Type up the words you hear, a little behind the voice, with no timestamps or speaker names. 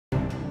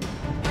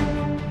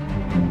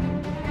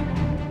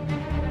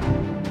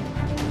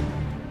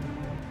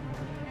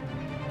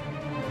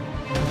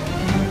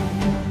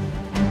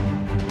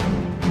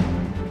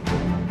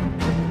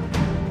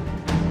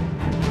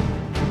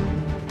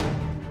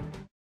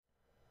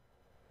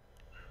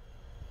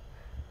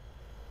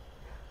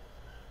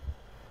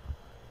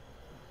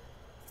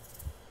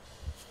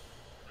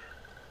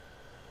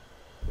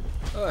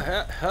Oh,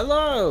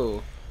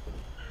 hello.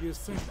 You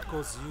think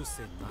because you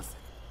say nothing.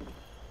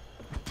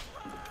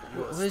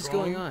 What is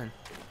going on?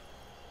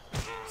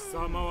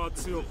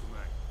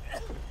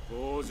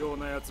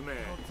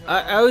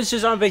 I was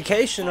just on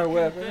vacation or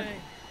whatever.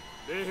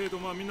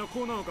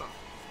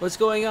 What's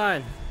going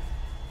on?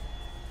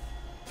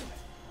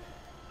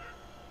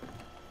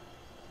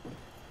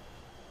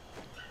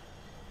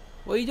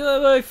 What are you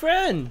doing with my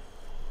friend?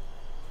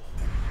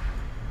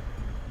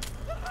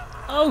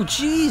 Oh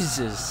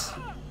Jesus!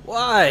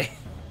 Why?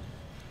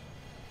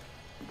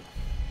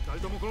 I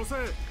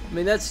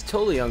mean, that's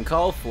totally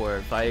uncalled for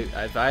if I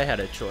had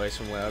a choice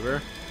and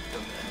whatever.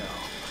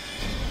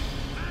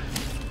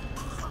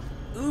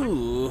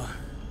 Ooh.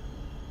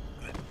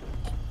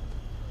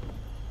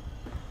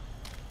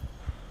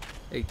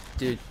 Hey,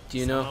 dude, do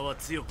you know?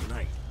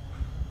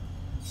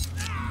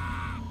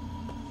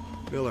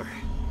 Miller,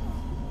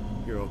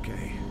 you're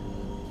okay.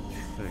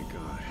 Thank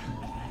God.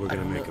 We're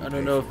gonna make him. I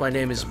don't know if my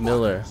name is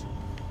Miller.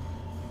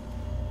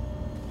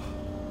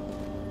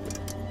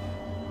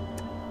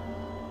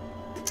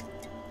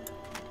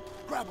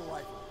 Grab a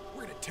rifle.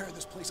 We're gonna tear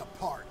this place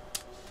apart.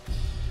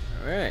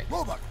 All right.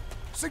 Roebuck,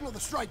 signal the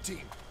strike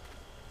team.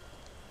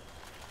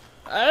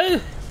 So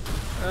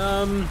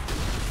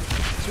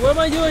what am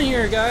I doing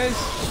here, guys?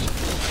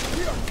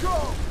 Here, go!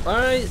 All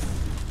right.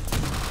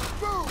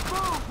 Boom,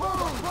 boom,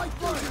 boom! Right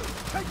through you.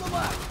 Take the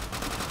left.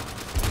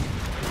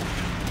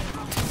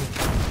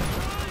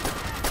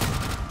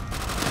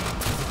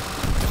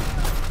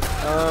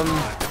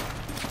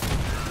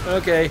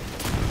 Okay.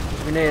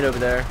 Grenade over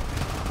there.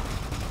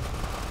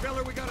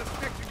 Miller, we gotta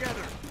stick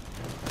together.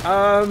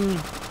 I'm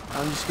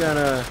just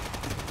gonna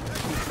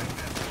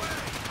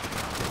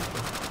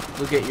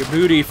look at your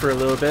booty for a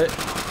little bit.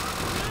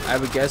 I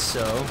would guess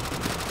so.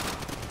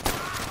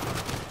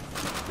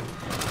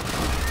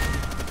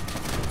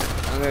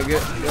 I'm gonna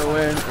go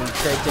in and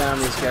take down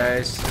these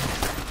guys.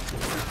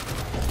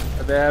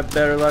 I bet I have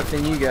better luck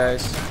than you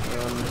guys.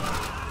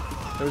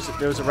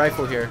 There was a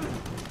rifle here.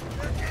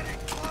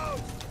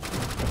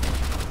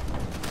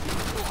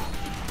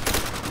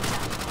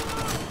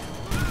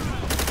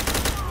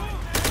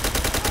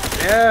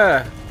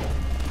 Yeah.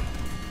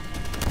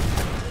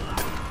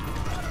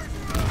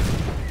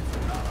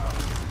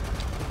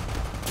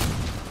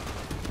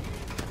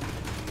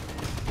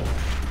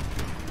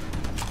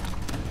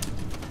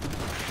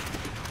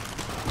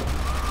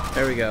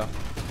 There we go.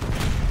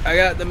 I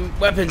got the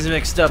weapons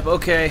mixed up.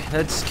 Okay,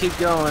 let's keep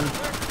going.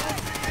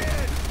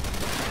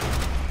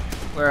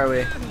 Where are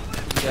we?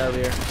 Get out of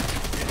here.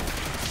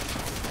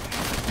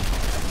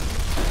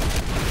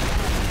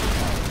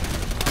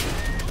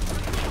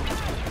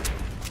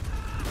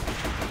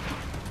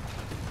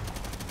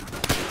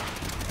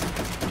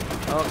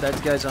 Oh,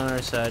 that guy's on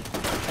our side.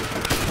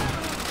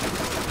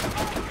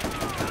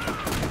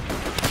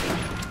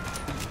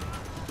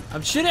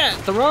 I'm shooting at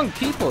the wrong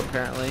people,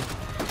 apparently.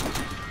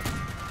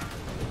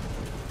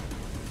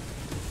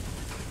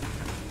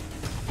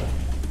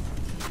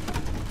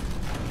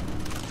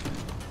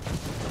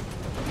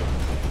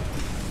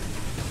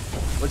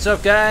 What's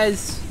up,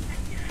 guys?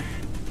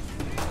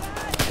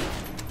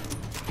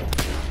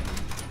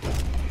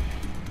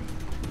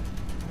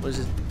 What is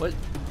it? What?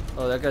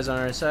 Oh, that guy's on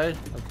our side?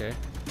 Okay.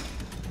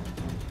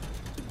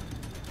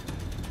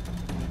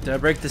 Did I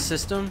break the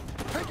system?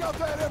 Take out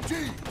that MG.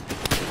 Can't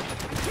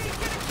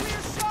get a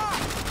clear shot.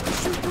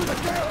 Shoot through the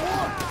damn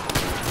wall.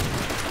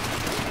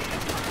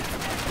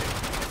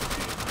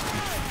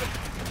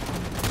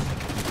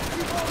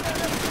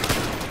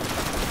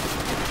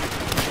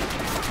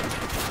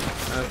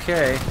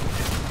 Okay.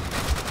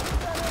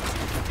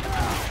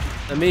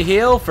 Let me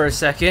heal for a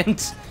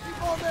second.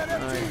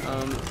 Alright,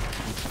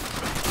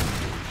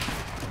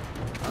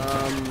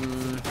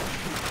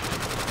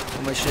 what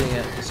am I shooting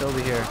at? It's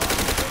over here.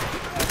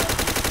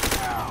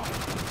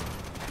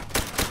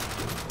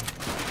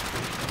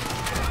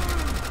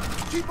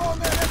 Keep on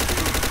that MG.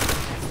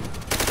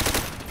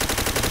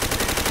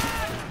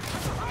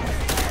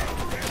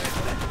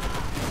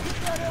 Get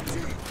that MG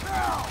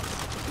now.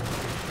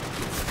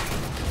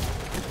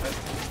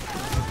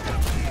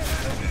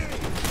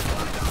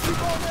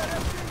 Keep on that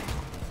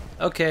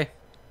MG. Okay.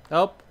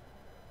 Help.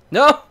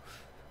 No!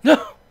 No!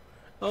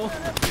 Oh.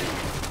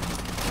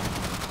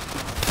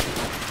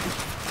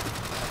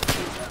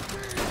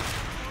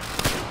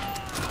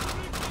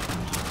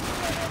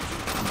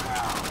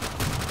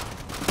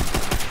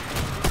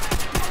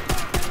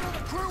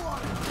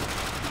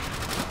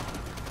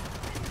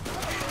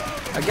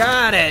 I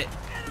got it!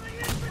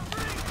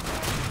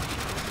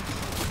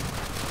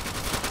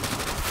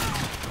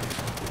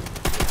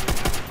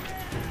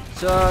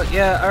 So,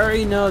 yeah, I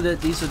already know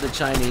that these are the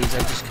Chinese. I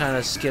just kind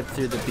of skipped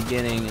through the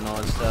beginning and all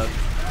that stuff.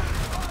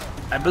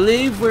 I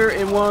believe we're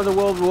in one of the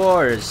world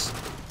wars.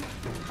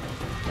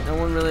 No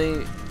one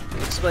really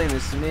explained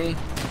this to me.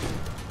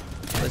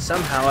 But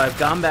somehow I've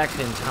gone back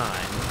in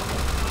time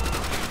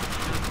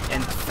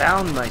and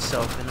found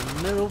myself in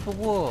the middle of a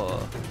war.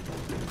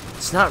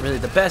 It's not really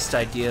the best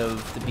idea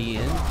to be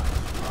in.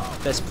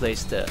 Best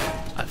place to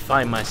I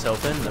find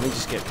myself in. Let me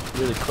just get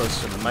really close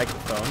to the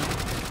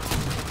microphone.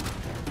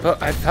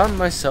 But I found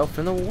myself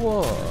in a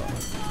war.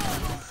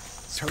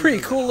 It's a pretty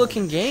cool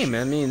looking game.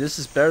 I mean, this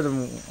is better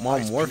than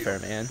Modern Warfare,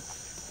 man.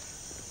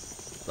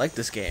 I like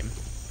this game.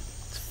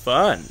 It's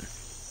fun.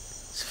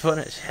 It's fun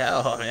as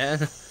hell,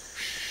 man.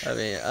 I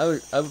mean, I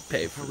would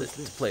pay for this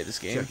to play this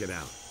game. Check it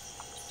out.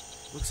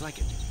 Looks like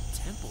a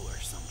temple or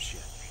some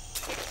shit.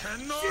 Hold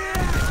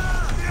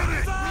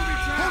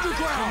your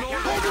ground!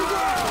 Hold your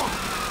ground!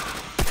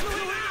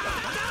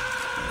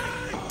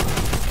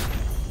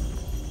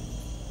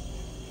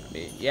 I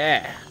mean,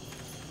 yeah.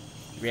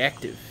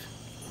 Reactive.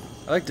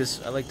 I like this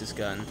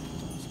gun.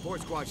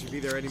 Support squad should be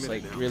there any Just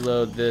minute like now.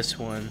 reload this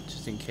one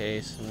just in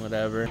case and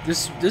whatever.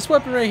 This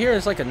weapon right here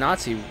is like a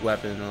Nazi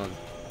weapon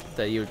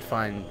that you would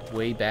find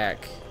way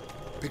back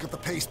Pick up the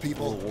pace,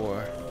 people. World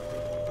War. I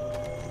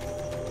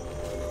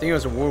think it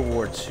was a World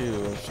War II.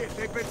 Shit,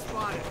 they've been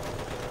spotted.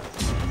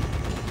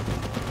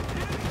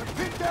 They're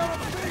pinned down on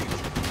the beach.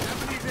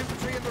 Japanese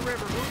infantry in the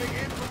river, moving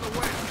in from the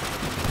west.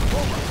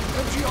 Over.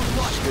 MG on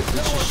flight. Let's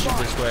just shoot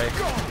this way.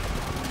 Go.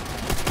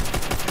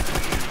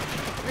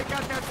 Take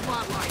out that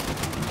spotlight.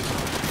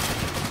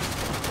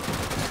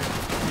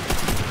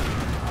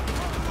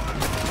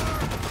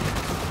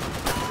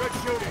 Good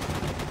shooting.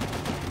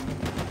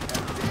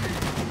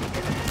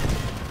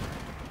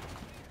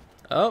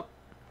 Oh.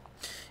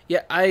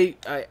 Yeah, I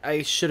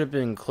should have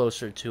been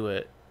closer to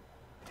it.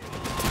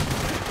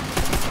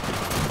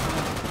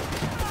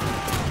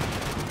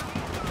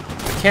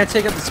 I can't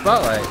take out the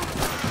spotlight.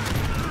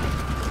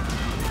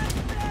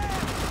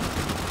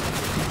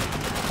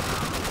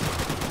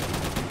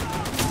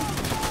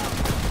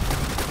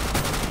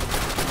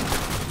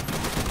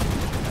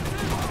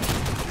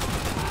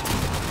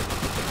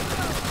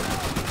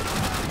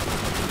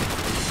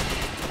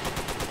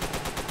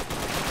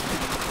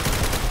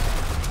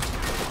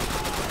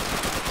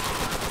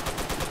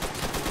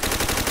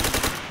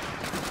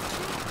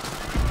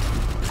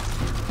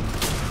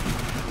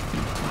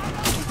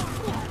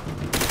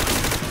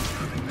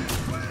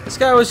 This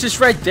guy was just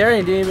right there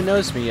and didn't even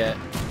notice me yet.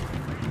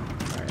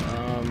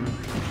 Alright,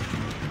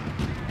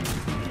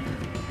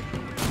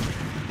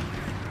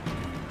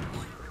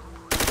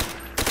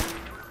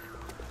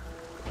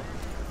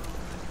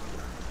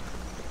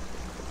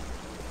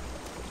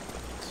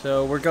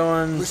 so we're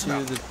going Listen to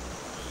up. the...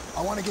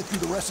 I want to get through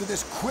the rest of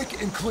this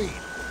quick and clean.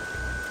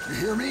 You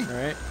hear me?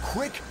 Alright.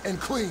 Quick and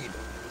clean.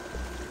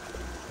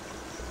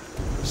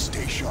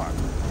 Stay sharp.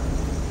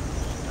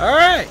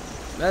 Alright!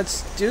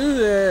 Let's do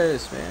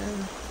this,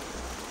 man.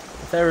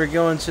 I thought we were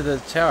going to the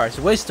tower. I just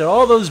wasted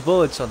all those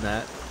bullets on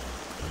that.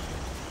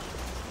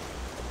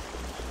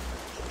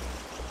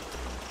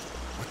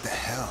 What the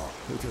hell?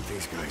 Who took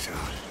these guys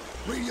out?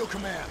 Radio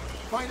command.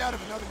 Find out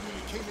if another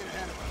unit came in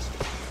ahead of us.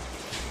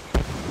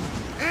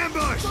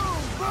 Ambush! Boom!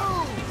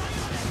 Boom!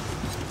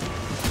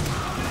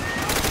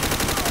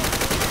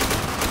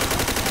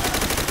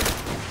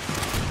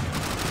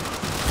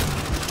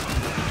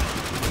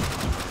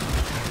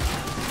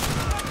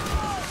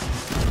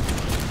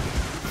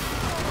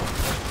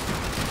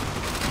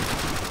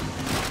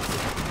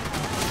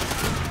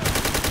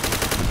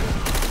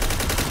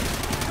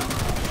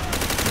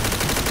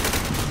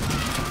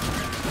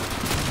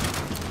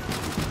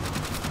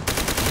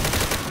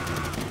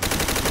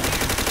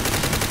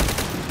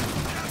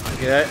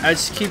 Yeah, I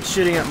just keep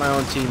shooting at my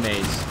own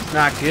teammates. It's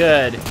not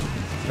good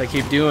if I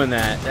keep doing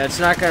that. That's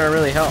not gonna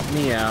really help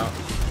me out.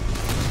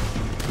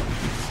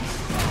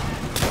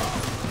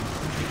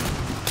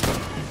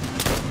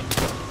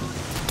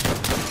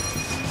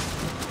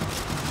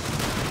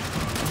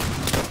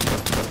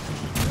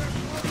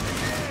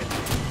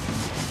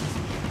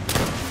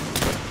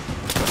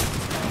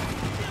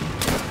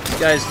 These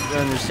guys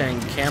don't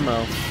understand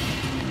camo.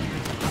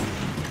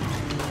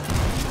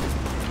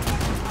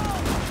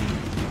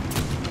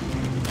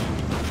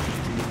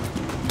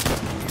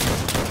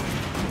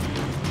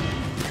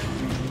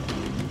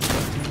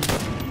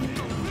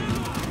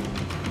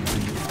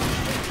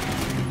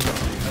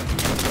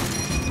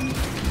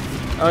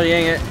 Oh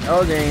dang it!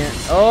 Oh dang it!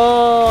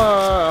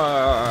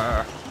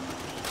 Oh!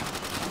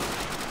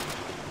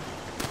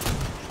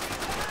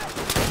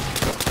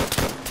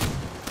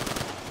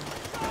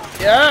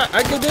 Yeah,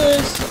 I can do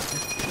this.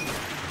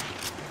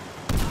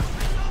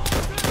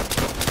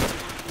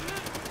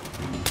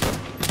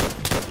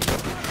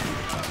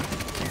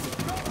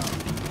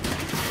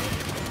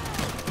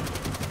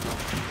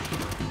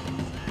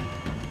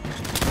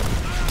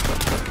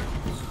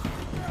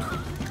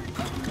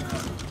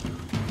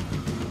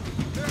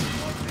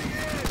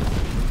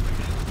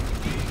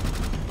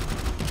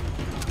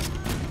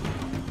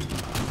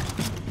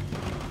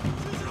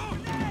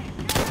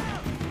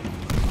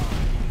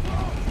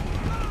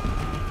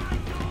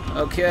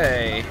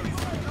 Okay.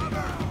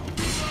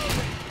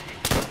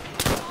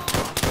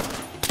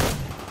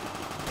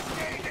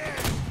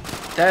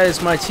 That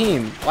is my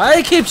team. Why do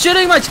you keep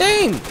shooting my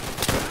team?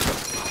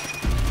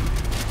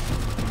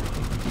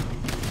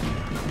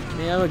 I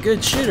mean, I'm a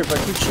good shooter, but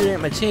I keep shooting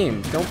at my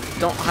team.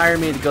 Don't hire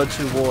me to go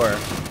to war.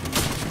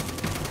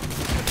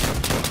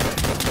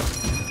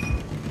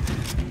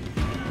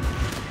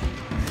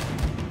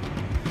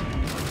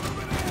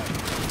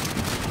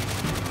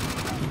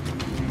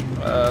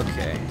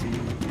 Okay.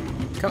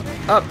 Come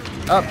up,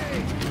 up.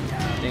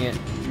 Dang it.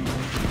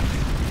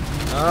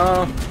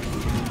 Oh.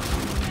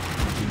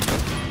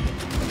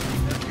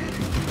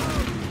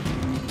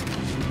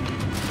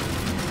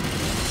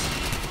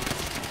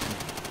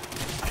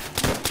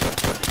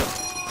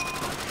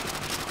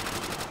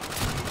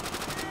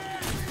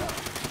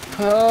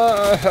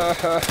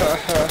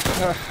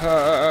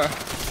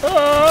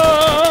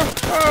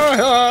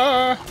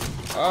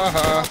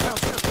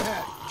 Compound's just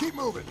ahead. Keep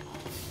moving.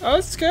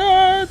 Let's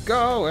get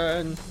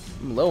going.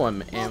 I'm low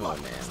on ammo, Move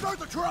on. man. Start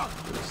the truck.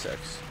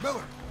 36.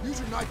 Miller, use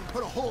your knife and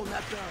put a hole in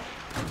that barrel.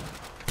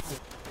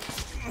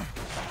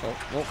 Oh,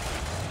 oh.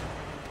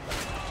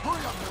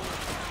 Hurry up, Miller.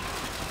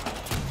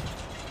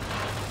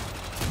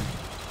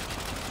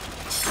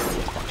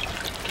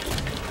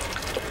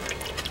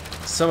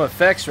 Some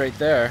effects right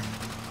there.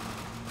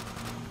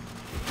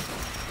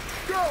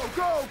 Go,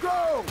 go,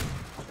 go!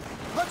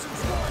 Hudson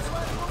Squad's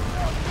landing on the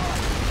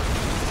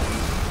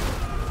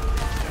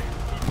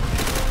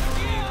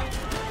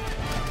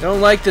I don't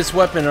like this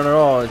weapon at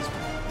all. It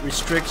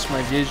restricts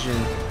my vision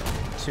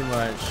too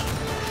much.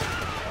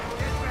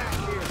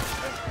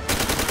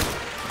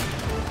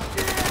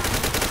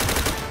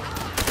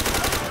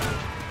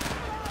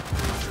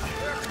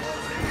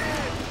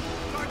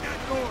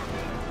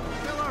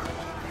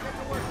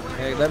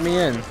 Hey, let me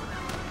in.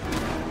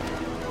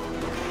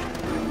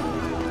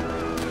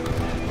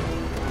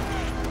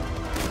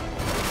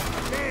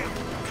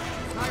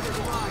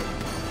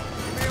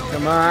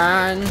 Come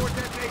on. We need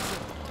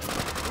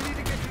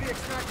to get to the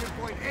extraction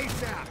point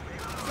ASAP.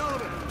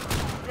 Sullivan,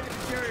 get to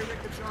Jerry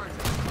Rick the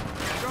charger.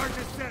 Charge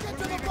is set. We're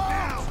leaving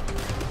now.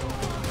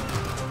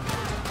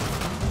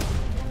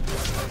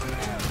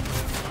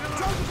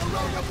 Charges are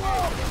rolling up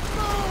low!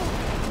 Move!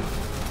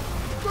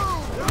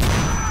 Move!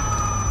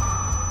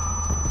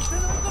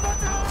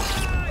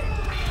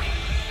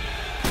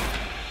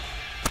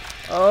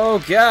 Oh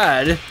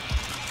god.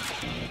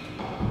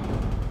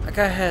 That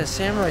guy had a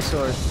samurai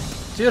sword.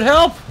 Dude,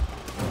 help!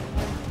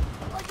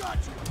 I got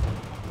you!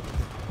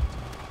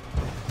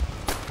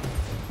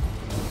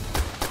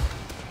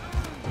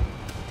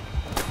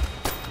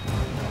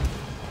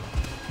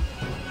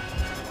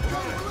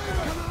 Don't believe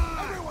it!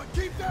 Everyone,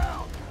 keep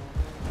down!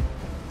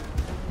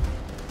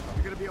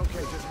 You're gonna be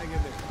okay. Just hang in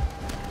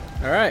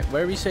there. Alright,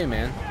 whatever you say,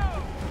 man.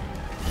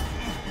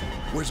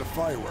 Where's the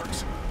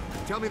fireworks?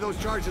 Tell me those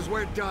charges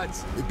weren't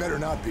duds. It better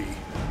not be.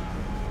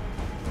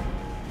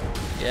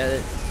 Yeah,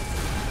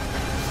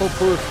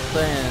 foolproof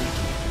plan.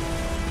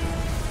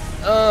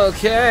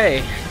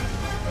 Okay.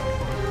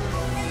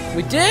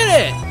 We did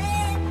it!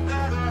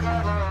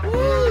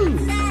 Woo!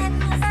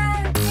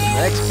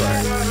 Next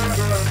part.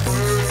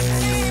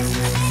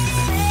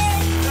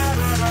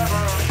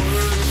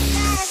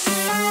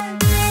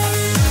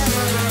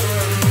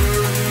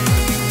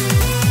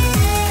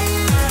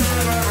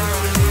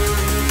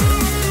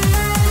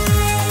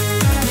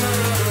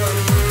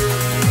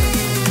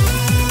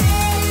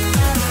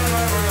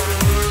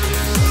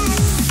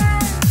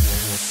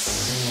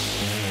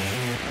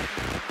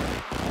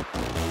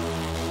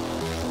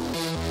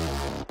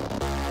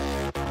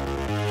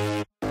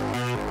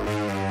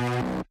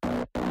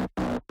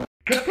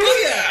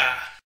 Booyah!